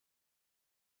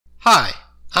Hi,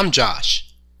 I'm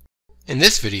Josh. In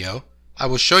this video, I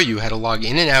will show you how to log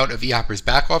in and out of eHopper's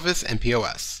Back Office and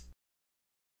POS.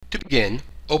 To begin,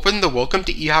 open the Welcome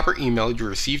to eHopper email you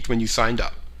received when you signed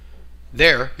up.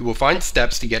 There, you will find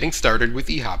steps to getting started with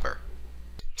eHopper.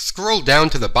 Scroll down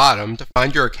to the bottom to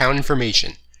find your account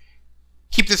information.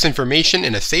 Keep this information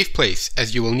in a safe place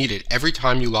as you will need it every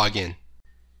time you log in.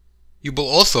 You will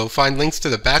also find links to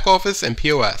the Back Office and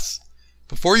POS.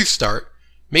 Before you start,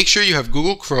 make sure you have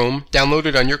Google Chrome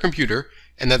downloaded on your computer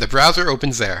and that the browser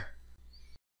opens there.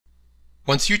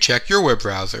 Once you check your web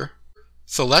browser,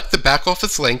 select the Back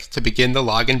Office link to begin the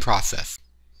login process.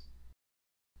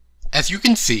 As you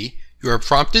can see, you are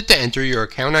prompted to enter your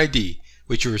account ID,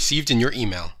 which you received in your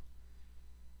email.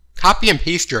 Copy and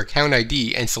paste your account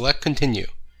ID and select Continue.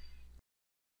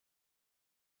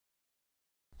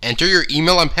 Enter your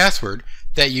email and password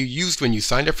that you used when you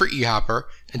signed up for eHopper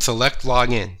and select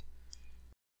Login.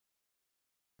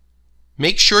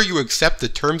 Make sure you accept the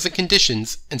terms and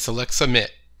conditions and select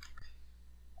Submit.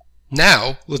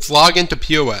 Now, let's log into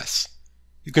POS.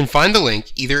 You can find the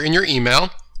link either in your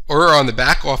email or on the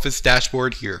Back Office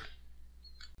dashboard here.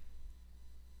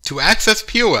 To access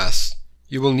POS,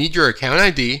 you will need your account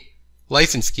ID,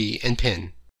 license key, and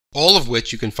PIN, all of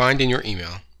which you can find in your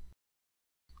email.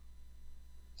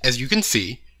 As you can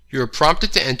see, you are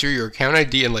prompted to enter your account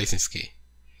ID and license key.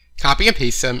 Copy and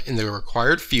paste them in the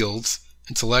required fields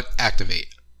and select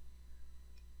Activate.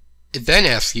 It then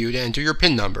asks you to enter your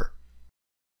PIN number.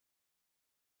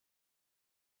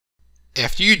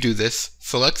 After you do this,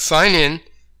 select Sign In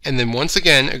and then once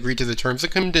again agree to the terms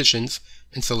and conditions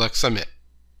and select Submit.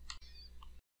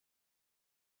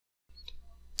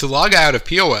 To log out of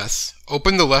POS,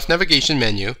 open the left navigation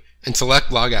menu and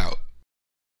select Log Out.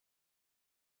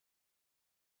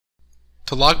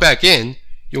 To log back in,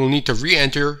 you will need to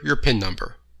re-enter your PIN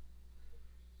number.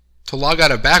 To log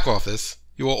out of Back Office,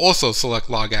 you will also select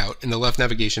Log Out in the left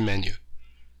navigation menu.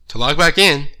 To log back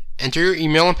in, enter your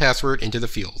email and password into the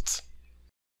fields.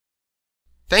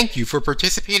 Thank you for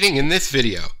participating in this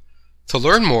video. To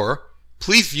learn more,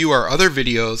 please view our other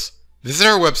videos, visit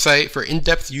our website for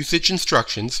in-depth usage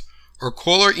instructions, or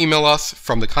call or email us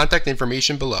from the contact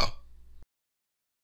information below.